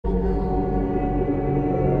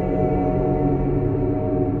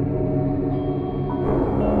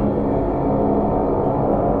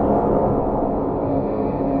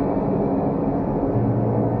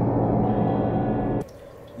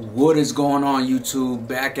What is going on, YouTube?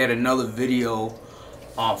 Back at another video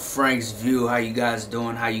on Frank's View. How you guys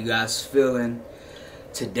doing? How you guys feeling?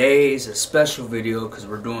 Today is a special video because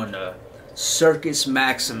we're doing the Circus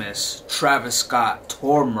Maximus Travis Scott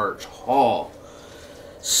tour merch haul.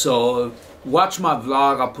 So watch my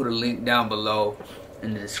vlog. I'll put a link down below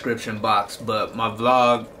in the description box. But my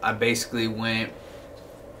vlog, I basically went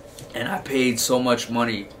and I paid so much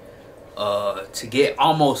money to get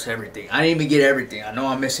almost everything. I didn't even get everything. I know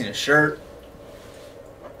I'm missing a shirt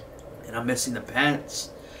and I'm missing the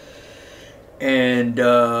pants, and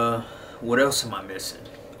what else am I missing?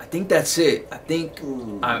 I think that's it. I think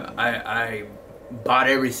I bought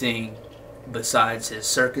everything besides his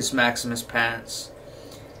Circus Maximus pants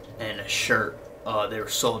and a shirt. They were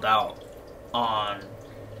sold out on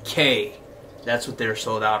K. That's what they were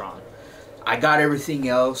sold out on. I got everything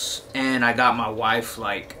else, and I got my wife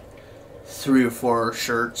like 3 or 4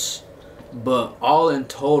 shirts, but all in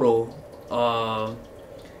total I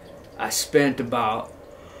spent about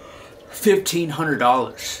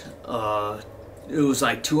 $1,500. It was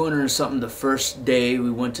like 200 and something the first day. We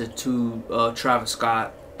went to 2 Travis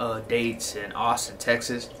Scott dates in Austin,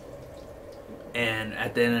 Texas, and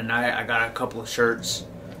at the end of the night I got a couple of shirts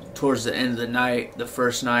towards the end of the night, the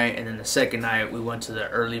first night, and then the second night we went to the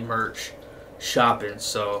early merch shopping.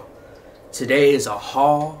 So today is a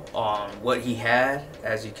haul on what he had.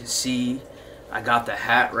 As you can see, I got the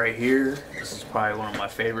hat right here. This is probably one of my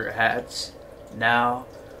favorite hats now.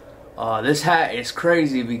 This hat is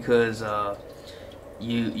crazy because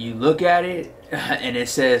you look at it and it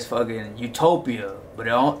says fucking Utopia, but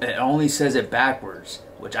it only says it backwards,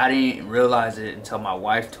 which I didn't realize it until my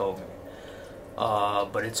wife told me.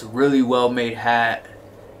 But it's a really well made hat.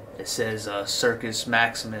 It says Circus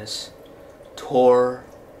Maximus Tour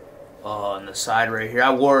on the side right here. I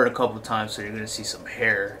wore it a couple of times, so you're gonna see some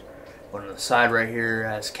hair. But on the side right here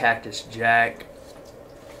has Cactus Jack,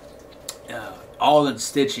 all in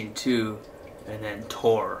stitching too, and then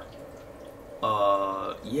Tour.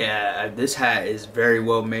 Yeah, this hat is very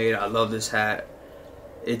well made. I love this hat.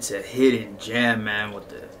 It's a hidden gem, man, with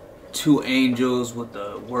the 2 angels with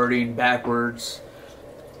the wording backwards.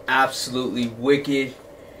 Absolutely wicked,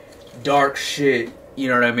 dark shit. You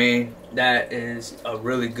know what I mean? That is a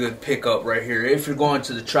really good pickup right here. If you're going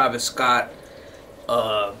to the Travis Scott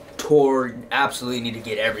tour, you absolutely need to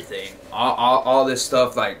get everything. All this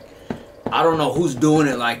stuff, like, I don't know who's doing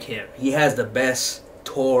it like him. He has the best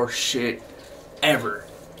tour shit ever.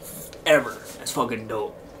 That's fucking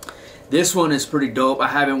dope. This one is pretty dope. I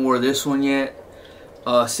haven't wore this one yet.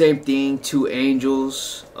 Same thing, 2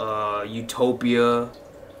 angels, Utopia,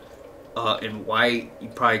 in white. You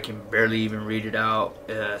probably can barely even read it out.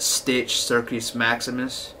 Stitch Circus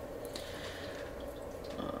Maximus.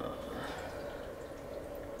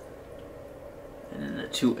 And then the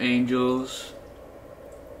 2 angels.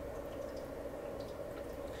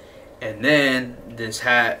 And then this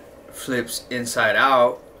hat flips inside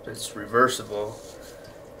out. It's reversible.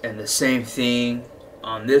 And the same thing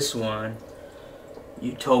on this one.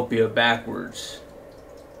 Utopia backwards.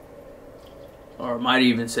 Or it might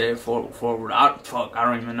even say forward. Fuck, I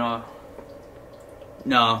don't even know.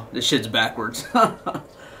 No, this shit's backwards.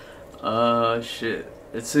 Shit.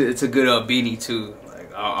 It's a good beanie too.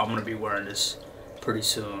 Like, I'm gonna be wearing this pretty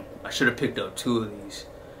soon. I should have picked up 2 of these.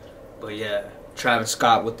 But yeah, Travis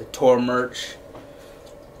Scott with the tour merch.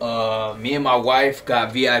 Me and my wife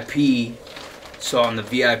got VIP. So on the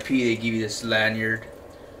VIP they give you this lanyard,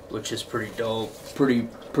 which is pretty dope.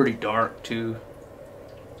 Pretty dark too.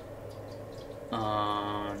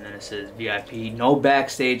 And then it says VIP, no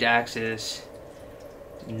backstage access,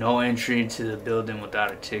 no entry into the building without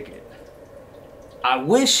a ticket. I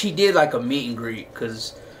wish he did like a meet and greet,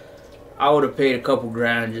 because I would have paid a couple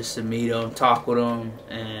grand just to meet him, talk with him,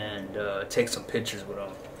 and take some pictures with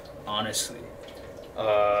him, honestly.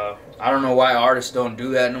 I don't know why artists don't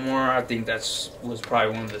do that no more. I think was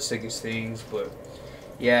probably one of the sickest things. But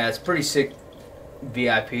yeah, it's pretty sick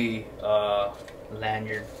VIP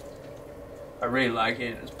lanyard. I really like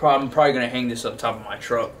it. I'm probably gonna hang this up top of my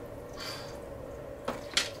truck.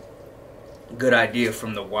 Good idea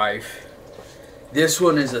from the wife. This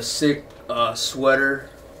one is a sick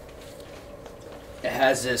sweater. It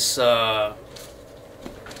has this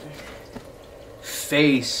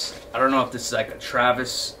face. I don't know if this is like a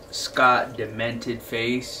Travis Scott demented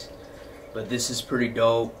face, but this is pretty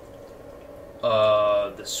dope.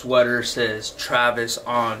 The sweater says Travis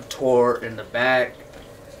on tour in the back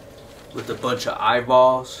with a bunch of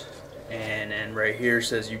eyeballs, and then right here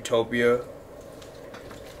says Utopia.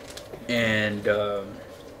 And the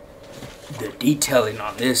detailing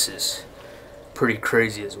on this is pretty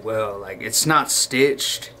crazy as well. Like, it's not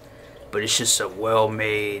stitched, but it's just a well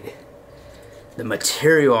made. The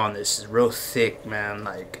material on this is real thick, man.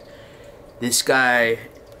 Like, this guy,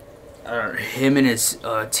 him and his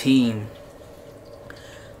team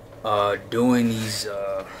doing these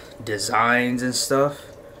designs and stuff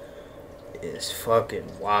is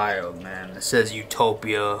fucking wild, man. It says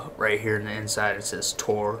Utopia right here in the inside. It says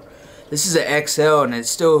Tor. This is an XL, and it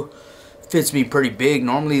still fits me pretty big.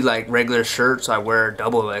 Normally, like regular shirts, I wear a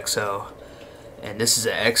double XL, and this is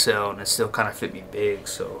an XL, and it still kind of fit me big.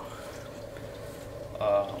 So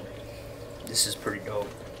this is pretty dope.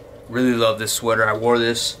 Really love this sweater. I wore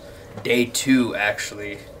this day 2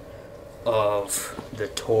 actually of the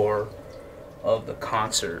tour of the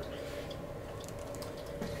concert.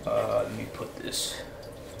 Let me put this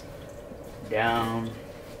down.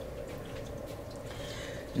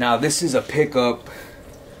 Now this is a pickup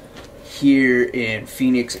here in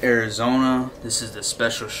Phoenix, Arizona. This is the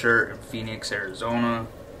special shirt in Phoenix, Arizona.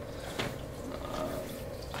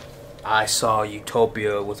 I saw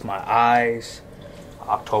Utopia with my eyes,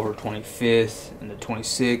 October 25th and the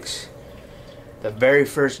 26th. The very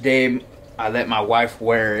first day I let my wife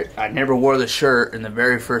wear it. I never wore the shirt, and the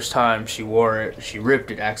very first time she wore it, she ripped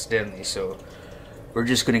it accidentally. So we're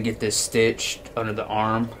just gonna get this stitched under the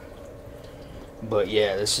arm. But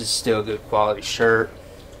yeah, this is still a good quality shirt.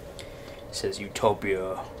 It says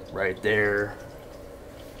Utopia right there.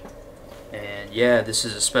 And yeah, this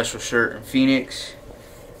is a special shirt in Phoenix.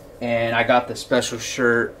 And I got the special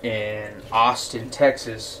shirt in Austin,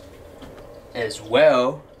 Texas as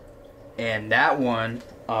well. And that one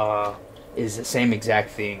is the same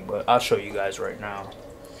exact thing, but I'll show you guys right now.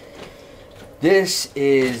 This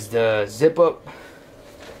is the zip-up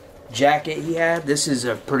jacket he had. This is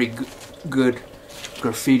a pretty good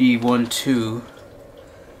graffiti one too.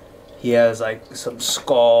 He has like some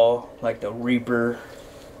skull, like the Reaper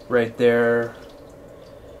right there.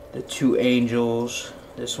 The 2 angels.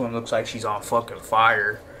 This one looks like she's on fucking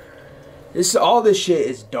fire. All this shit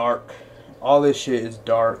is dark. All this shit is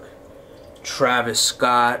dark. Travis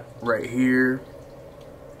Scott right here.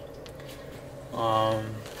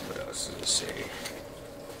 What else does it say?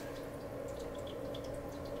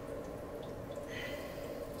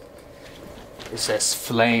 It says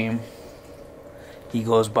Flame. He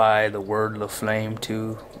goes by the word La Flame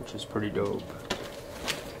too, which is pretty dope.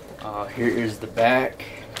 Here is the back.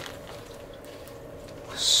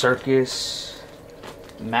 Circus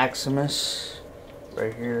Maximus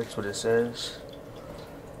right here, that's what it says.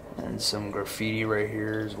 And some graffiti right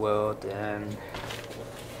here as well at the end.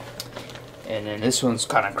 And then this one's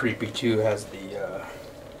kind of creepy too. It has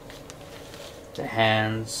the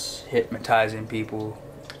hands hypnotizing people.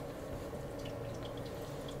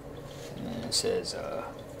 And it says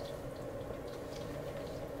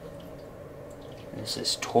this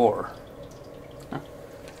is Tor.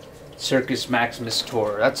 Circus Maximus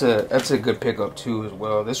Tor. That's a good pickup too as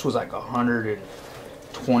well. This was like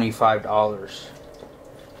 $125.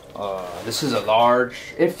 This is a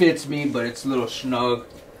large. It fits me, but it's a little snug.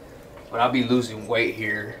 But I'll be losing weight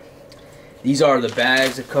here. These are the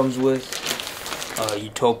bags it comes with.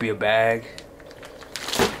 Utopia bag.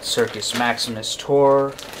 Circus Maximus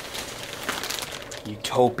Tor.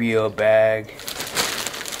 Utopia bag.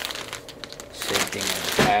 Same thing in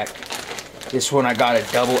the back. This one I got a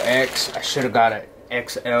double X. I should have got an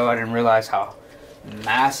XL. I didn't realize how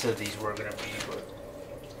massive these were gonna be, but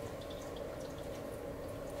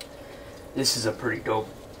this is a pretty dope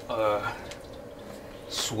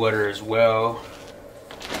sweater as well.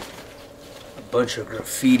 A bunch of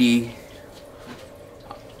graffiti.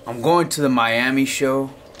 I'm going to the Miami show,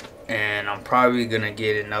 and I'm probably gonna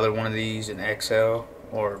get another one of these in XL,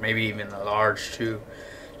 or maybe even a large too.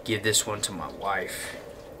 Give this one to my wife.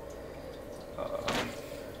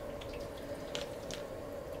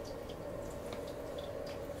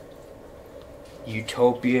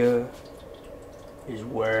 Utopia is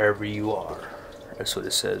wherever you are. That's what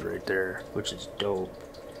it says right there, which is dope.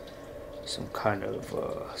 Some kind of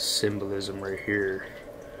symbolism right here.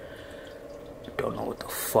 Don't know what the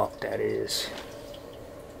fuck that is.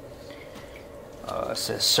 It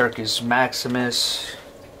says Circus Maximus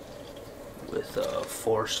with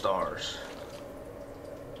 4 stars.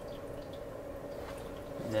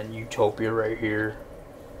 And then Utopia right here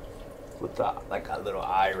with like a little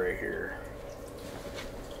eye right here.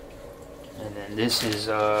 And then this is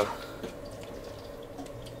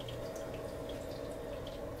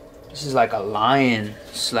like a lion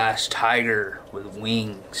 / tiger with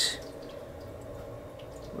wings,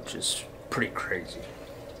 which is pretty crazy.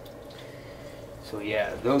 So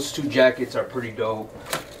yeah, those 2 jackets are pretty dope.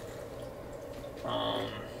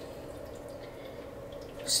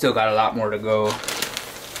 Still got a lot more to go.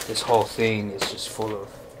 This whole thing is just full of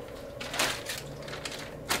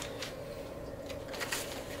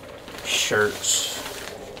shirts.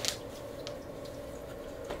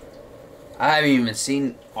 I haven't even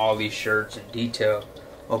seen all these shirts in detail.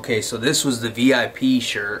 Okay, so this was the VIP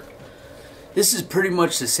shirt. This is pretty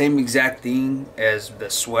much the same exact thing as the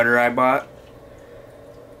sweater I bought,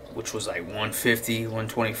 which was like $150,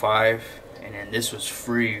 $125, and then this was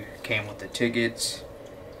free. Came with the tickets.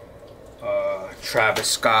 Travis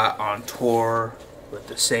Scott on tour with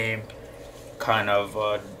the same kind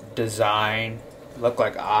of design. Looked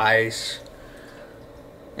like eyes.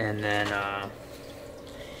 And then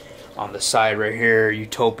on the side right here,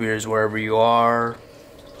 Utopia is wherever you are.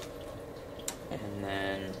 And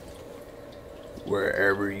then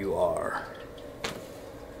wherever you are.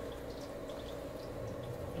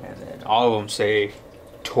 And then all of them say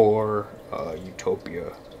tour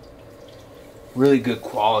Utopia. Really good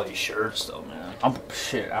quality shirts though, man.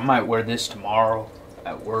 I might wear this tomorrow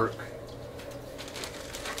at work.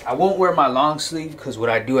 I won't wear my long sleeve because what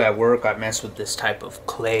I do at work, I mess with this type of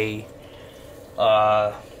clay,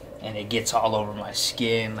 and it gets all over my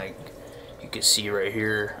skin, like you can see right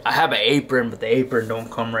here. I have an apron, but the apron don't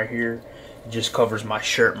come right here. It just covers my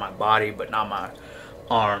shirt, my body, but not my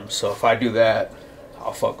arms. So if I do that,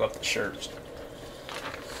 I'll fuck up the shirts.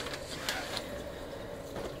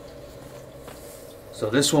 So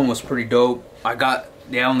this one was pretty dope.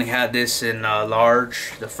 They only had this in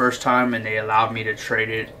large the first time, and they allowed me to trade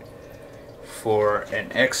it for an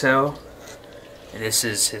XL. And this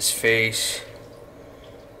is his face.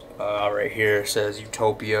 Right here it says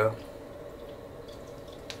Utopia.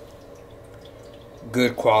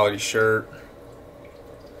 Good quality shirt.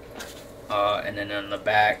 And then on the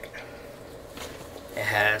back, it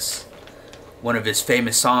has one of his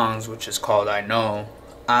famous songs, which is called I Know.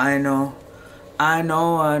 I know. I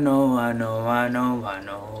know, I know, I know, I know, I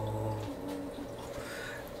know.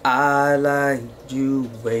 I liked you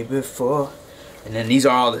way before. And then these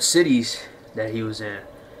are all the cities that he was in.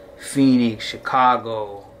 Phoenix,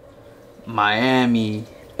 Chicago, Miami,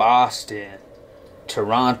 Boston,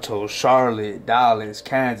 Toronto, Charlotte, Dallas,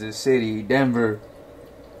 Kansas City, Denver,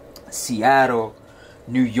 Seattle,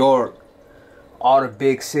 New York. All the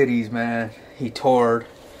big cities, man. He toured.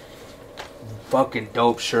 Fucking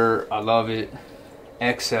dope shirt. I love it.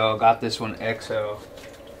 XL. Got this one XL.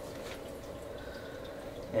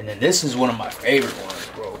 And then this is one of my favorite ones,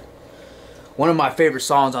 bro. One of my favorite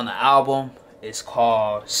songs on the album is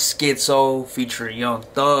called Schizo featuring Young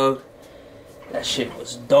Thug. That shit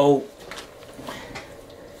was dope.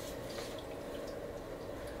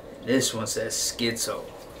 This one says Schizo.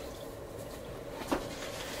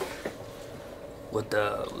 With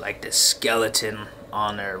the skeleton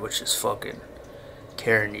on there, which is fucking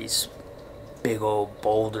carrying these big old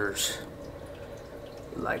boulders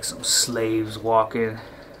like some slaves walking.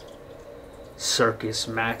 Circus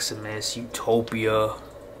Maximus, Utopia,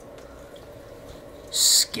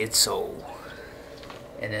 Schizo.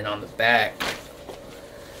 And then on the back,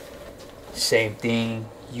 same thing,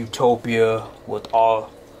 Utopia, with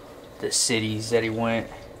all the cities that he went.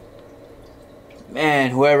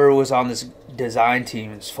 Man, whoever was on this design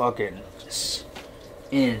team is fucking just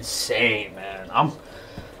insane, man.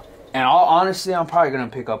 Honestly, I'm probably gonna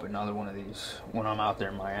pick up another one of these when I'm out there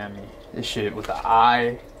in Miami. This shit with the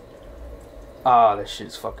eye. Ah, this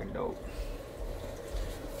shit's fucking dope.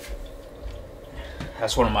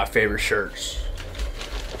 That's one of my favorite shirts.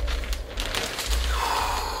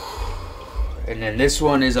 And then this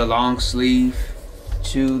one is a long sleeve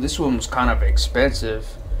too. This one was kind of expensive.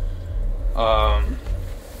 Sorry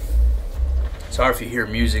if you hear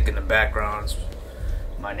music in the background. It's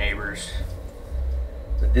my neighbors.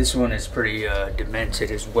 But this one is pretty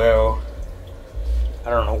demented as well.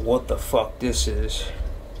 I don't know what the fuck this is.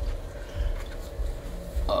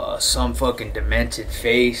 Some fucking demented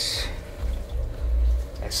face.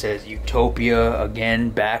 That says Utopia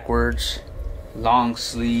again, backwards. Long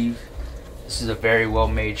sleeve. This is a very well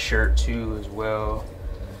made shirt too as well.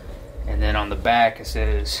 And then on the back it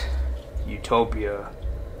says Utopia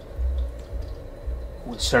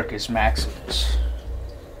with Circus Maximus.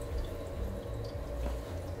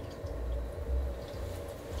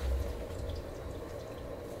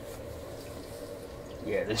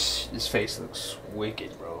 Yeah, this face looks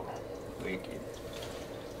wicked, bro. Wicked.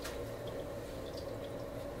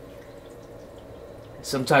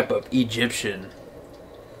 Some type of Egyptian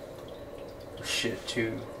shit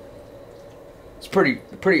too. It's pretty.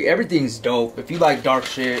 Everything's dope. If you like dark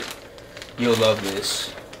shit, you'll love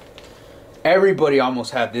this. Everybody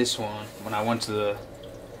almost had this one when I went to the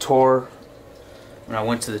tour. When I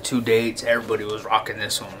went to the 2 dates, everybody was rocking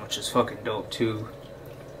this one, which is fucking dope too.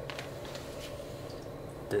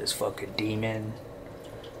 this fucking demon.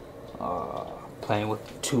 Playing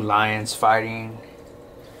with 2 lions fighting.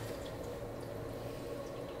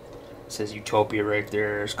 It says Utopia right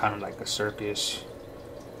there. It's kind of like a circus.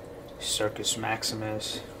 Circus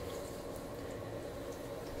Maximus.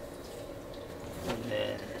 And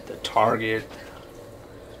then the target.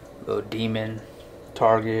 Little demon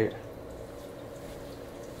target.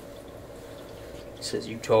 It says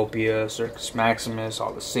Utopia, Circus Maximus,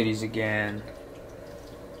 all the cities again.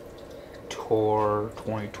 Tour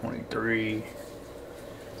 2023.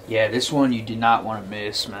 Yeah, this one you did not want to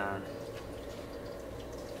miss, man.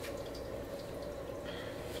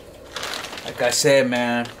 Like I said,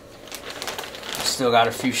 man, I still got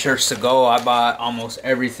a few shirts to go. I bought almost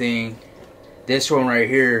everything. This one right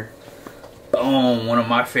here, boom, one of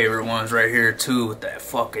my favorite ones right here too, with that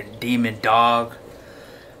fucking demon dog,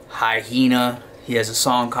 Hyena. He has a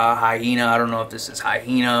song called Hyena. I don't know if this is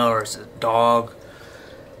Hyena or it's a dog.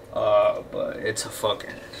 But it's a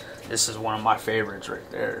fucking... This is one of my favorites right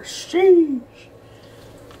there. Sheesh.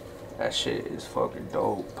 That shit is fucking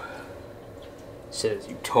dope. It says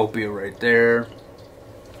Utopia right there.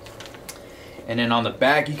 And then on the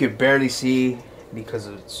back you can barely see because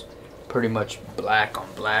it's pretty much black on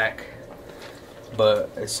black. But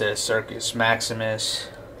it says Circus Maximus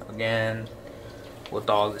again, with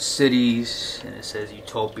all the cities, and it says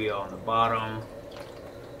Utopia on the bottom.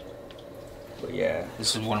 But yeah,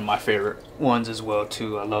 this is one of my favorite ones as well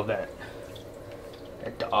too. I love that.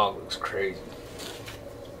 That dog looks crazy.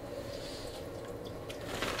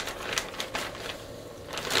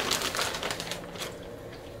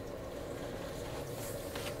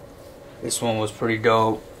 This one was pretty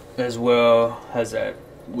dope as well. Has that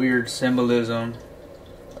weird symbolism.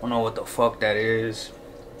 I don't know what the fuck that is.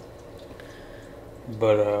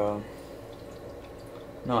 But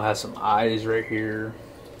no, it has some eyes right here.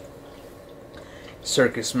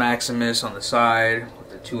 Circus Maximus on the side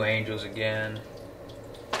with the 2 angels again.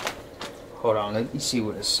 Hold on, let me see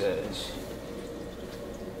what it says.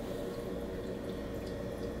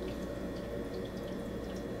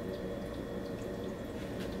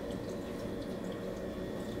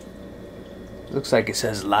 Looks like it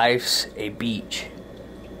says life's a beach.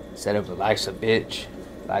 Instead of life's a bitch,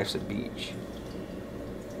 life's a beach.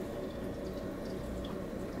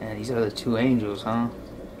 And these are the 2 angels, huh?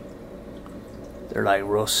 They're like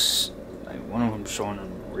real, like one of them showing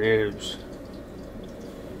them ribs.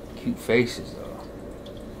 Cute faces though.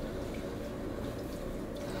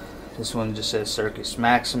 This one just says Circus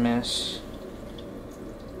Maximus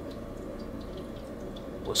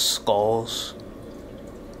with skulls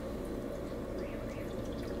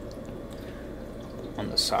on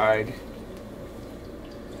the side.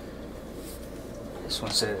 This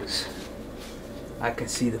one says, I can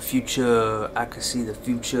see the future, I can see the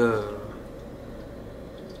future.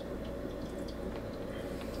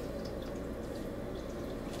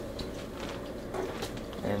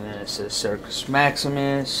 And then it says Circus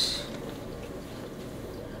Maximus.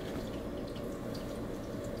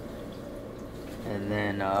 And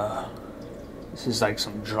then this is like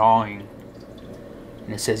some drawing.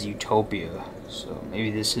 And it says Utopia. So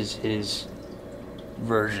maybe this is his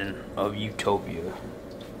version of Utopia.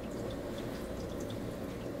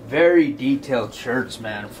 Very detailed shirts,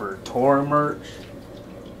 man, for tour merch.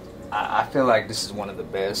 I feel like this is one of the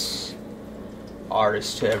best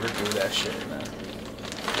artists to ever do that shit, man.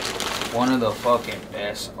 One of the fucking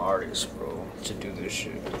best artists, bro, to do this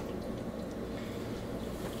shit.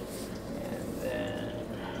 And then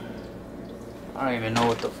I don't even know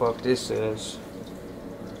what the fuck this is.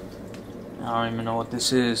 I don't even know what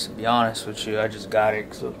this is, to be honest with you. I just got it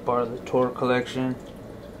because it was part of the tour collection.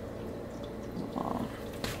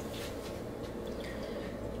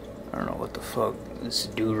 I don't know what the fuck. This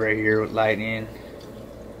dude right here with lightning.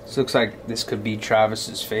 This looks like this could be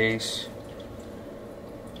Travis's face.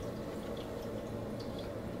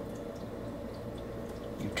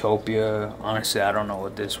 Utopia. Honestly, I don't know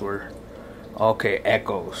what this were. Okay,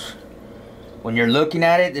 echoes. When you're looking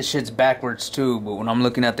at it, this shit's backwards too. But when I'm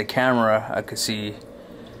looking at the camera, I could see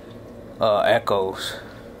echoes.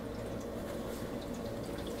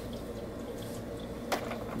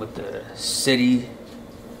 With the city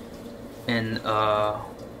and all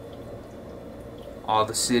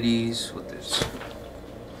the cities with this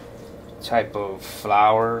type of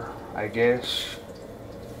flower, I guess.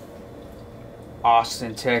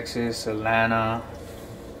 Austin, Texas, Atlanta.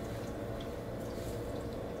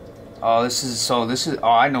 Oh, this is oh,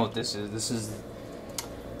 I know what this is. This is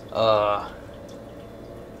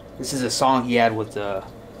a song he had with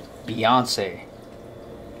Beyonce.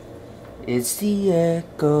 It's the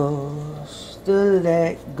echoes, the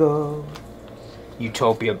let go.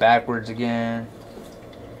 Utopia backwards again.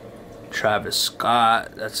 Travis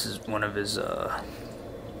Scott, that's one of his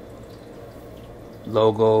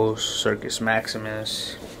logos. Circus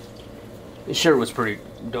Maximus. This shirt was pretty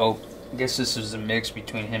dope. I guess this was a mix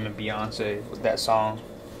between him and Beyonce with that song.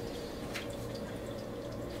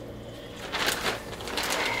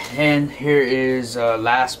 And here is,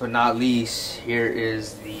 last but not least, here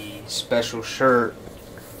is the special shirt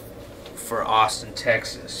for Austin,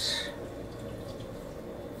 Texas.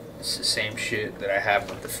 It's the same shit that I have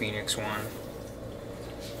with the Phoenix one.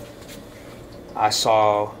 I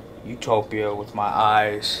saw Utopia with my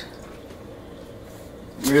eyes.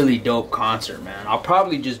 Really dope concert, man. I'll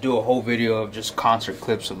probably just do a whole video of just concert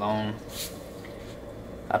clips alone.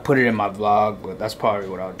 I put it in my vlog, but that's probably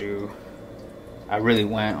what I'll do. I really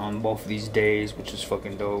went on both of these days, which is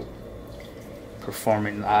fucking dope.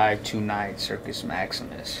 Performing live 2 nights, Circus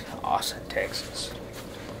Maximus, Austin, Texas.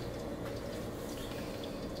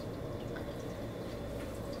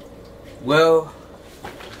 Well,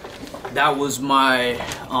 that was my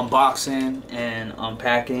unboxing and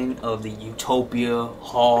unpacking of the Utopia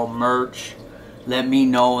Hall merch. Let me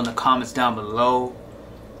know in the comments down below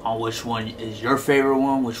on which one is your favorite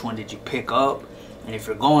one, which one did you pick up, and if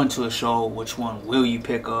you're going to a show, which one will you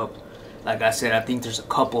pick up. Like I said, I think there's a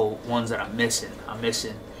couple ones that I'm missing. I'm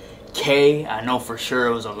missing K. I know for sure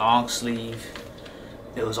it was a long sleeve.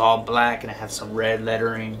 It was all black and it had some red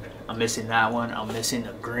lettering. I'm missing that one. I'm missing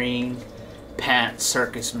the green pants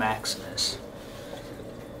Circus Maximus.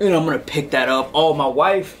 And I'm gonna pick that up. Oh, my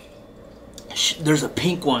wife, there's a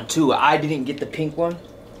pink one too. I didn't get the pink one,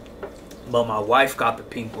 but my wife got the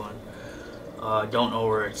pink one. Don't know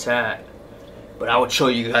where it's at, but I would show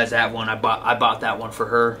you guys that one. I bought that one for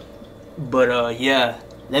her. But yeah,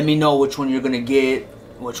 let me know which one you're gonna get,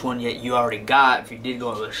 which one you already got if you did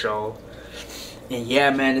go to the show. And yeah,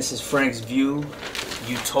 man, this is Frank's View,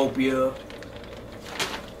 Utopia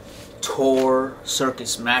Tour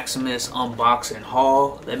Circus Maximus unboxing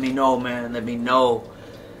haul. Let me know, man. Let me know.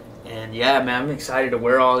 And yeah, man, I'm excited to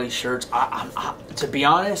wear all these shirts. To be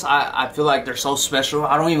honest, I feel like they're so special.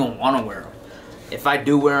 I don't even want to wear them. If I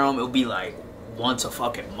do wear them, it'll be like once a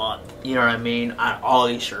fucking month. You know what I mean? All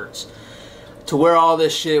these shirts. To wear all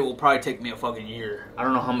this shit will probably take me a fucking year. I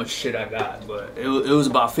don't know how much shit I got, but it was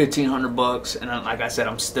about 1,500 bucks. And like I said,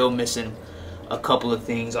 I'm still missing a couple of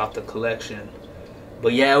things off the collection.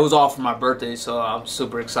 But yeah, it was all for my birthday, so I'm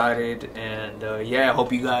super excited. And yeah, I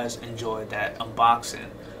hope you guys enjoyed that unboxing.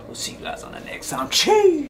 We'll see you guys on the next time. Cheers!